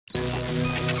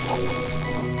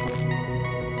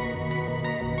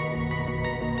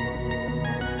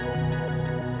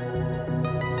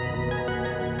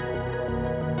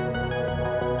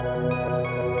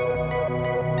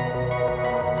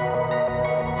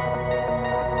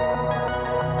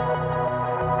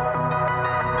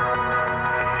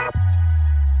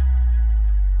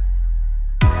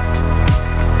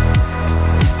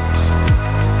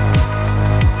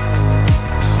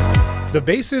The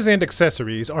bases and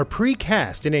accessories are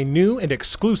precast in a new and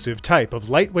exclusive type of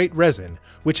lightweight resin,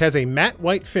 which has a matte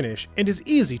white finish and is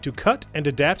easy to cut and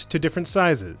adapt to different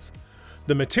sizes.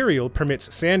 The material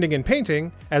permits sanding and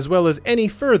painting, as well as any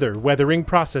further weathering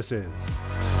processes.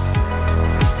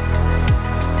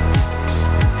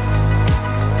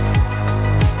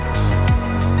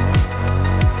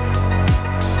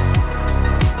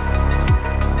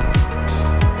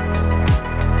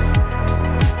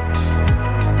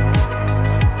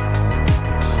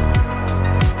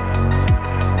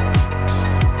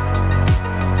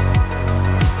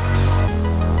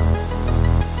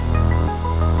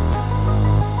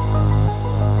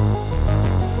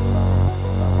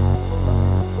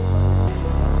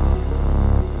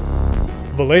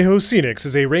 Vallejo Scenics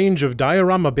is a range of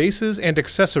diorama bases and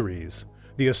accessories.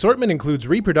 The assortment includes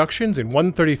reproductions in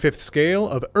 1/35th scale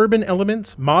of urban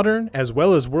elements, modern as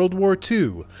well as World War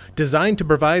II, designed to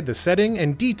provide the setting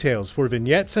and details for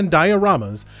vignettes and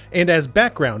dioramas, and as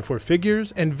background for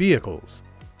figures and vehicles.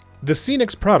 The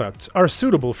Scenics products are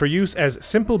suitable for use as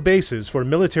simple bases for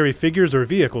military figures or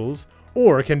vehicles,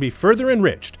 or can be further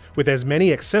enriched with as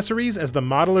many accessories as the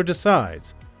modeler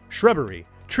decides: shrubbery,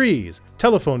 trees,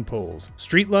 telephone poles,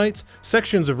 streetlights,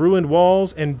 sections of ruined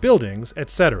walls and buildings,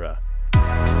 etc.